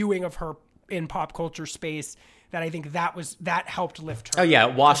reviewing of her in pop culture space. That I think that helped lift her. Oh yeah,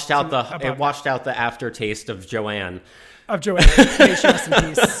 it washed out the aftertaste of Joanne. May she rest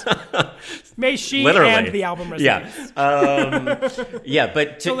in peace. May she Literally. And the album rest in peace. Yeah,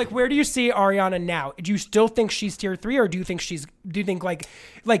 but so like, where do you see Ariana now? Do you still think she's tier 3, or do you think like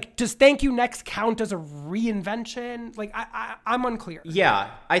does Thank You Next count as a reinvention? Like I'm unclear.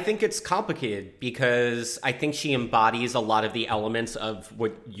 Yeah, I think it's complicated because I think she embodies a lot of the elements of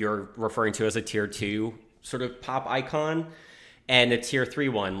what you're referring to as a tier 2 sort of pop icon, and a tier 3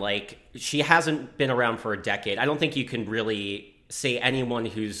 one. Like, she hasn't been around for a decade. I don't think you can really say anyone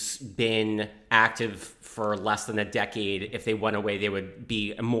who's been active for less than a decade, if they went away, they would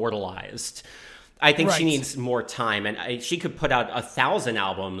be immortalized. I think she needs more time, and she could put out 1,000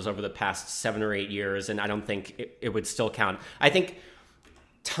 albums over the past 7 or 8 years, and I don't think it would still count. I think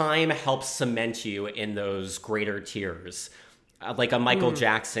time helps cement you in those greater tiers. Like a Michael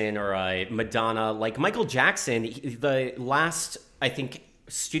Jackson or a Madonna. Like Michael Jackson, the last, I think,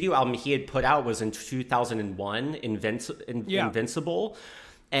 studio album he had put out was in 2001, Invincible.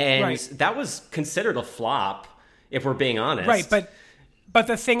 And that was considered a flop, if we're being honest. Right, but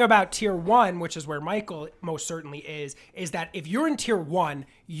the thing about tier 1, which is where Michael most certainly is that if you're in tier 1,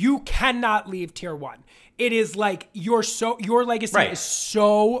 you cannot leave tier 1. It is like your legacy is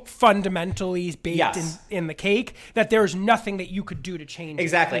so fundamentally baked in the cake that there's nothing that you could do to change it.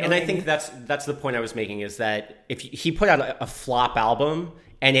 Exactly. And I think that's the point I was making, is that if he put out a flop album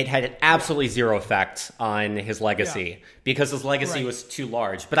and it had absolutely zero effect on his legacy because his legacy was too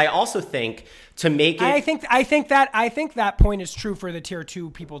large. But I also think to make it, I think that point is true for the tier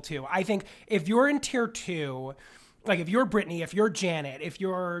 2 people too. I think if you're in tier 2, like if you're Britney, if you're Janet, if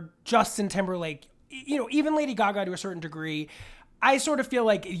you're Justin Timberlake, even Lady Gaga to a certain degree, I sort of feel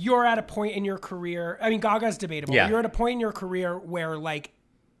like you're at a point in your career. I mean, Gaga's debatable. Yeah. You're at a point in your career where like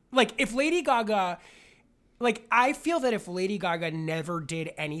if Lady Gaga like, I feel that if Lady Gaga never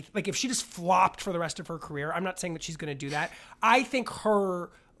did anything, like if she just flopped for the rest of her career, I'm not saying that she's going to do that. I think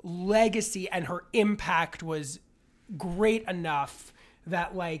her legacy and her impact was great enough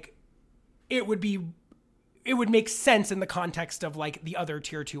that like it would make sense in the context of like the other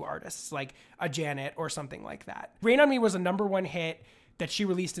tier 2 artists, like a Janet or something like that. Rain on Me was a #1 hit that she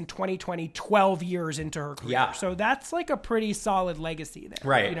released in 2020, 12 years into her career. Yeah. So that's like a pretty solid legacy there.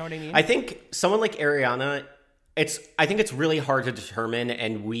 Right. You know what I mean? I think someone like Ariana, I think it's really hard to determine,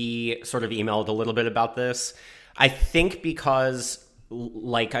 and we sort of emailed a little bit about this. I think because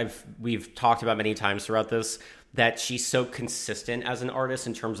like we've talked about many times throughout this, that she's so consistent as an artist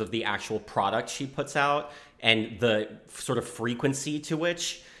in terms of the actual product she puts out and the sort of frequency to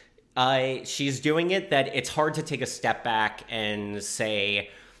which she's doing it, that it's hard to take a step back and say,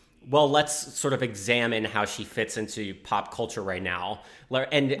 well, let's sort of examine how she fits into pop culture right now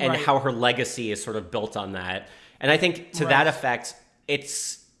and how her legacy is sort of built on that. And I think to that effect,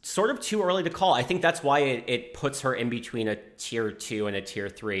 it's sort of too early to call. I think that's why it puts her in between a tier 2 and a tier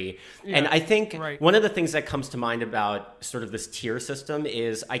 3. Yeah, and I think one of the things that comes to mind about sort of this tier system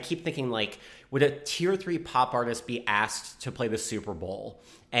is I keep thinking like, would a tier 3 pop artist be asked to play the Super Bowl?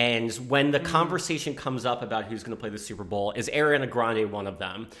 And when the conversation comes up about who's going to play the Super Bowl, is Ariana Grande one of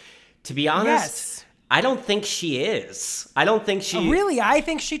them? To be honest, I don't think she is. I don't think she... Really? I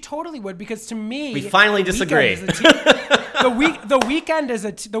think she totally would, because to me... We finally disagree. The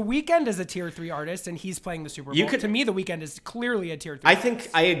Weeknd is a tier 3 artist, and he's playing the Super Bowl. To me, The Weeknd is clearly a tier 3 artist. I think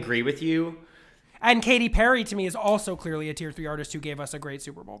I agree with you. And Katy Perry, to me, is also clearly a tier 3 artist who gave us a great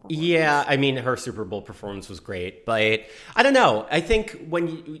Super Bowl performance. Yeah, I mean, her Super Bowl performance was great, but I don't know. I think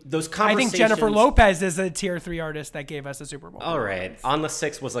those conversations... I think Jennifer Lopez is a tier 3 artist that gave us a Super Bowl All right. On the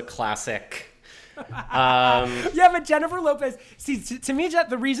 6 was a classic. Yeah, but Jennifer Lopez, see, to me,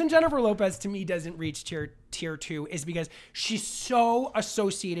 the reason Jennifer Lopez to me doesn't reach tier 2 is because she's so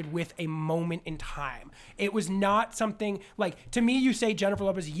associated with a moment in time. It was not something like, to me, you say Jennifer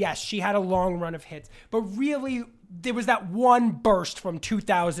Lopez, yes, she had a long run of hits, but really there was that one burst from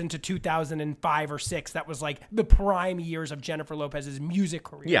 2000 to 2005 or 6 that was like the prime years of Jennifer Lopez's music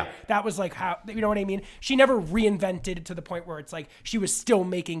career. Yeah. That was like how, you know what I mean? She never reinvented to the point where it's like she was still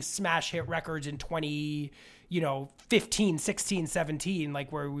making smash hit records in 15, 16, 17, like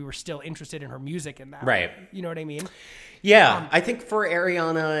where we were still interested in her music and that. Right. You know what I mean? Yeah. I think for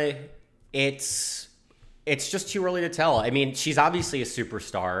Ariana, it's just too early to tell. I mean, she's obviously a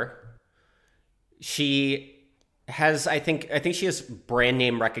superstar. She has, I think she has brand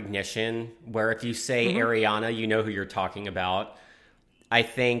name recognition where if you say Ariana, you know who you're talking about. I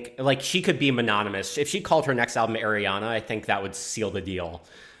think like she could be mononymous. If she called her next album Ariana, I think that would seal the deal.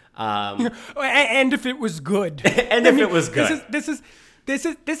 And if it was good. It was good.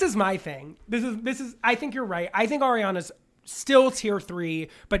 This is my thing. This is I think you're right. I think Ariana's still tier 3,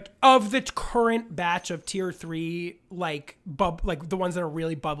 but of the current batch of tier 3, like the ones that are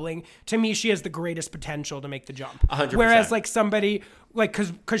really bubbling, to me, she has the greatest potential to make the jump. 100%. Whereas like somebody like,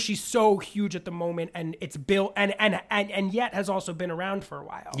 cause she's so huge at the moment and it's built and yet has also been around for a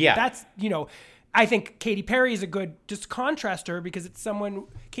while. Yeah. That's, I think Katy Perry is a good, just contrast her because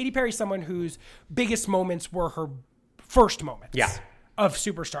Katy Perry's someone whose biggest moments were her first moments of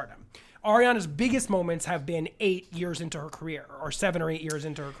superstardom. Ariana's biggest moments have been 8 years into her career or 7 or 8 years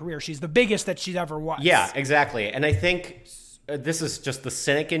into her career. She's the biggest that she's ever was. Yeah, exactly. And I think this is just the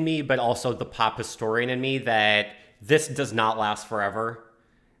cynic in me, but also the pop historian in me, that this does not last forever.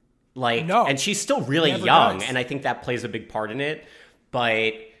 No, and she's still really young, does. And I think that plays a big part in it.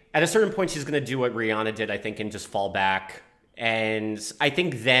 But at a certain point, she's going to do what Rihanna did, I think, and just fall back. And I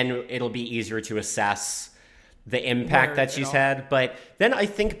think then it'll be easier to assess the impact that she's had. But then I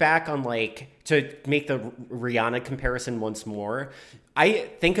think back on to make the Rihanna comparison once more, I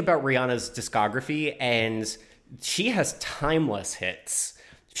think about Rihanna's discography and she has timeless hits.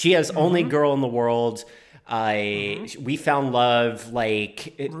 She has Only Girl in the World, We Found Love,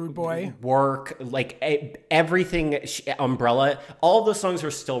 Rude Boy, Work, everything, Umbrella, all those songs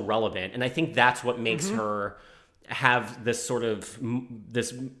are still relevant. And I think that's what makes her have this sort of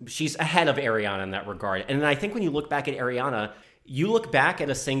she's ahead of Ariana in that regard. And I think when you look back at Ariana, you look back at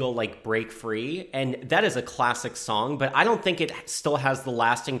a single like Break Free, and that is a classic song, but I don't think it still has the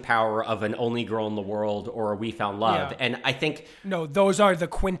lasting power of an Only Girl in the World or a We Found Love. Yeah. And I think those are the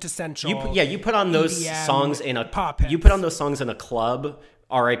quintessential. You put on those EDM songs in a pop hits. You put on those songs in a club,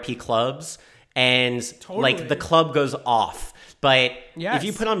 RIP clubs, and the club goes off. But if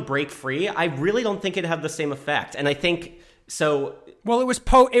you put on Break Free, I really don't think it'd have the same effect. And I think So Well, it was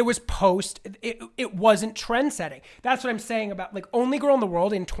post. It wasn't trend setting. That's what I'm saying about like Only Girl in the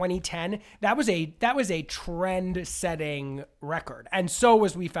World in 2010. That was a trend setting record, and so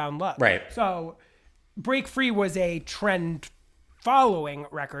was We Found Love. Right. So Break Free was a trend following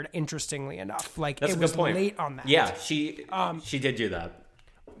record. Interestingly enough, like that's it a was good point. late on that. Yeah, she did do that.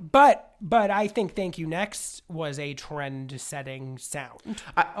 But I think Thank You Next was a trend setting sound.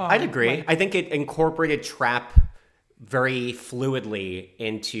 I'd agree. I think it incorporated trap very fluidly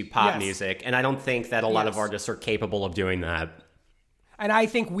into pop music, and I don't think that a lot of artists are capable of doing that. And I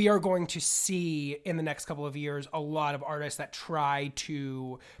think we are going to see in the next couple of years a lot of artists that try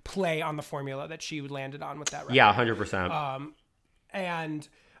to play on the formula that she landed on with that record. Yeah, 100%. And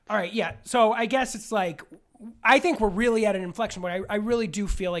all right, yeah. So I guess it's like, I think we're really at an inflection point. I really do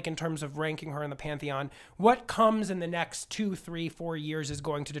feel like in terms of ranking her in the Pantheon, what comes in the next 2, 3, 4 years is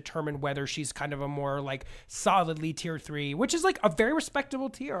going to determine whether she's kind of a more like solidly tier 3, which is like a very respectable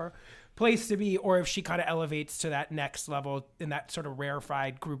tier place to be, or if she kind of elevates to that next level in that sort of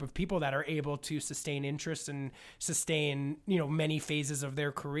rarefied group of people that are able to sustain interest and sustain, many phases of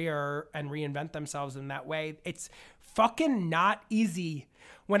their career and reinvent themselves in that way. It's fucking not easy.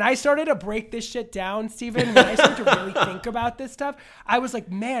 When I started to break this shit down, Steven, when I started to really think about this stuff, I was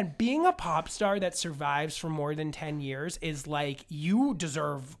like, man, being a pop star that survives for more than 10 years is like, you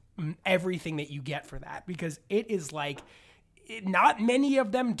deserve everything that you get for that, because it is like, not many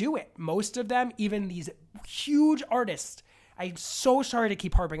of them do it. Most of them, even these huge artists, I'm so sorry to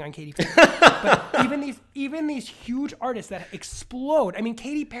keep harping on Katy Perry, but even these huge artists that explode. I mean,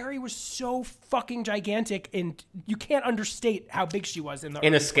 Katy Perry was so fucking gigantic, and you can't understate how big she was in the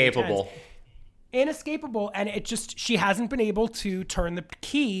inescapable. Inescapable, and she hasn't been able to turn the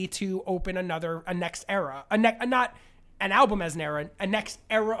key to open a next era, not an album as an era, a next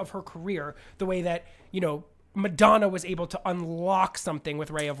era of her career, the way that Madonna was able to unlock something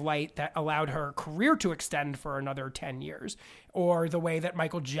with Ray of Light that allowed her career to extend for another 10 years. Or the way that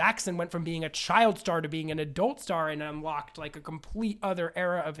Michael Jackson went from being a child star to being an adult star and unlocked like a complete other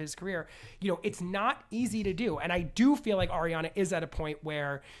era of his career. It's not easy to do. And I do feel like Ariana is at a point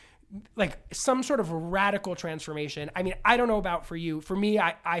where like some sort of radical transformation. I mean, I don't know about for you. For me,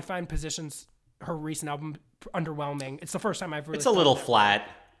 I find Positions, her recent album, underwhelming. It's the first time I've really... It's a little flat.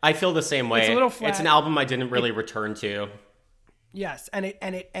 I feel the same way. It's a little flat. It's an album I didn't really return to. Yes, and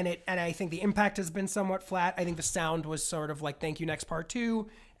I think the impact has been somewhat flat. I think the sound was sort of like Thank You Next Part 2,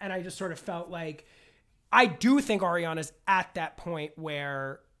 and I just sort of felt like I do think Ariana's at that point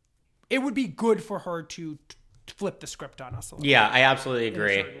where it would be good for her to flip the script on us a little bit. I absolutely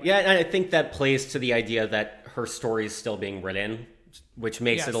agree. Yeah, and I think that plays to the idea that her story is still being written, which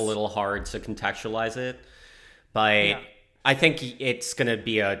makes it a little hard to contextualize it. But I think it's going to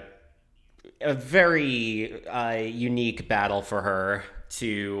be a very unique battle for her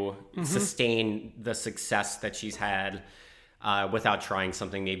to sustain the success that she's had without trying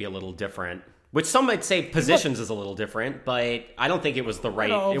something maybe a little different. Which some might say Positions is a little different, but I don't think it was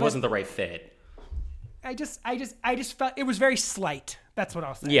it wasn't the right fit. I just felt it was very slight. That's what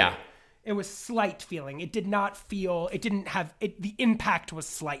I'll say. Yeah. It was slight feeling. It did not feel, it didn't have, the impact was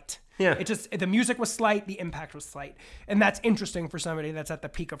slight. Yeah. The music was slight, the impact was slight. And that's interesting for somebody that's at the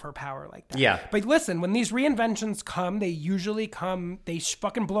peak of her power like that. Yeah. But listen, when these reinventions come, they usually come, they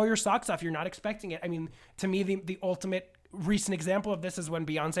fucking blow your socks off. You're not expecting it. I mean, to me, the ultimate recent example of this is when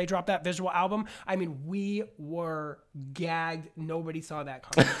Beyonce dropped that visual album. I mean, we were gagged. Nobody saw that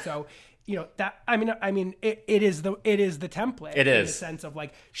coming. So, that, it is the template. It is. In the sense of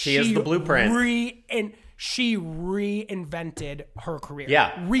like, she is the blueprint. She reinvented her career.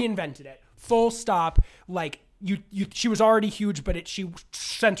 Yeah. Reinvented it. Full stop. Like she was already huge, but she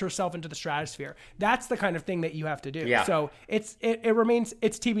sent herself into the stratosphere. That's the kind of thing that you have to do. Yeah. So it's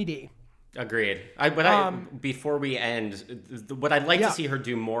TBD. Agreed. Before we end, what I'd like to see her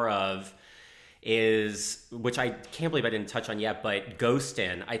do more of is, which I can't believe I didn't touch on yet, but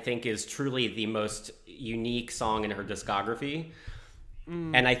Ghostin', I think, is truly the most unique song in her discography.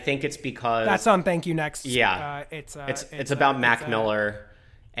 And I think it's because that's on Thank You Next. Yeah, it's about Mac Miller,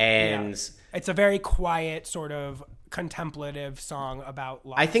 and it's a very quiet, sort of contemplative song about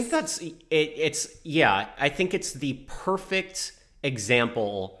life. I think that's I think it's the perfect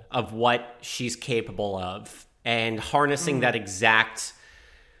example of what she's capable of, and harnessing that exact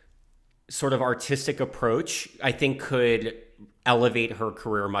sort of artistic approach, I think, could elevate her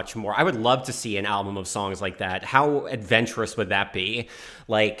career much more. I would love to see an album of songs like that. How adventurous would that be?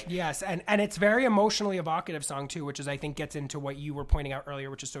 Like, yes, and it's very emotionally evocative song too, which is, I think, gets into what you were pointing out earlier,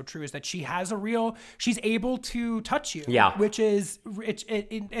 which is so true, is that she's able to touch you. Yeah. Which is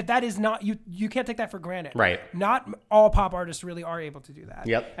that is not, you can't take that for granted. Right. Not all pop artists really are able to do that.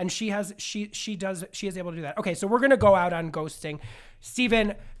 Yep. And she is able to do that. Okay, so we're gonna go out on ghosting.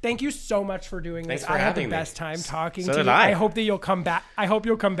 Steven, thank you so much for doing this. Thanks for I had having the me. best time talking So to did you. I. I hope that you'll come back. I hope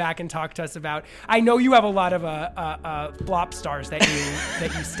you'll come back and talk to us about. I know you have a lot of flop stars that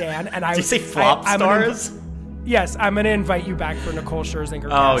you stan, and did you say flop stars? Yes, I'm going to invite you back for Nicole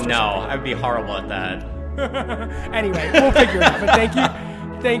Scherzinger. Oh no, I'd be horrible at that. Anyway, we'll figure it out. But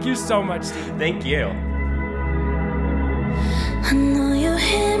thank you so much, Steve. Thank you. I know you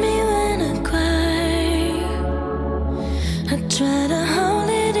hear me when I cry. I try to hold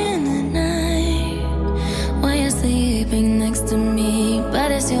it in the night while you're sleeping next to me,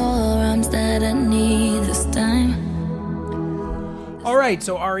 but it's your arms that I need this time. All right,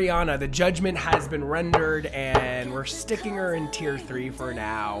 so Ariana, the judgment has been rendered, and we're sticking her in tier 3 for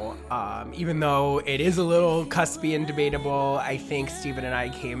now. Even though it is a little cuspy and debatable, I think Steven and I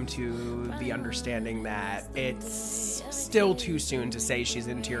came to the understanding that it's still too soon to say she's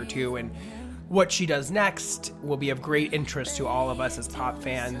in tier 2, and what she does next will be of great interest to all of us as pop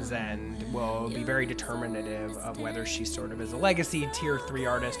fans, and will be very determinative of whether she sort of is a legacy tier 3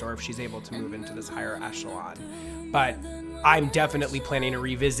 artist or if she's able to move into this higher echelon. But I'm definitely planning to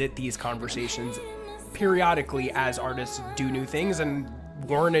revisit these conversations periodically as artists do new things and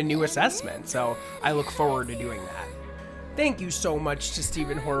warrant a new assessment. So I look forward to doing that. Thank you so much to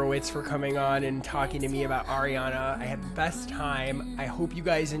Stephen Horowitz for coming on and talking to me about Ariana. I had the best time. I hope you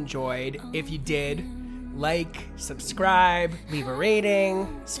guys enjoyed. If you did, like, subscribe, leave a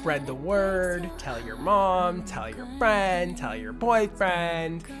rating, spread the word, tell your mom, tell your friend, tell your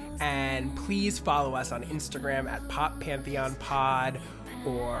boyfriend, and please follow us on Instagram at Pop Pantheon Pod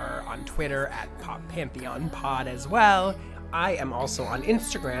or on Twitter at Pop Pantheon Pod as well. I am also on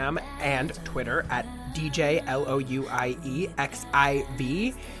Instagram and Twitter at DJ LOUIEXIV,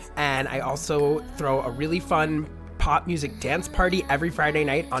 and I also throw a really fun pop music dance party every Friday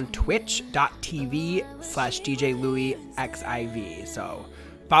night on twitch.tv/DJ LouisXIV. So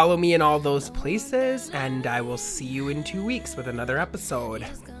follow me in all those places, and I will see you in 2 weeks with another episode.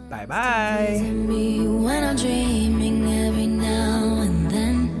 Bye bye. Me when I'm dreaming every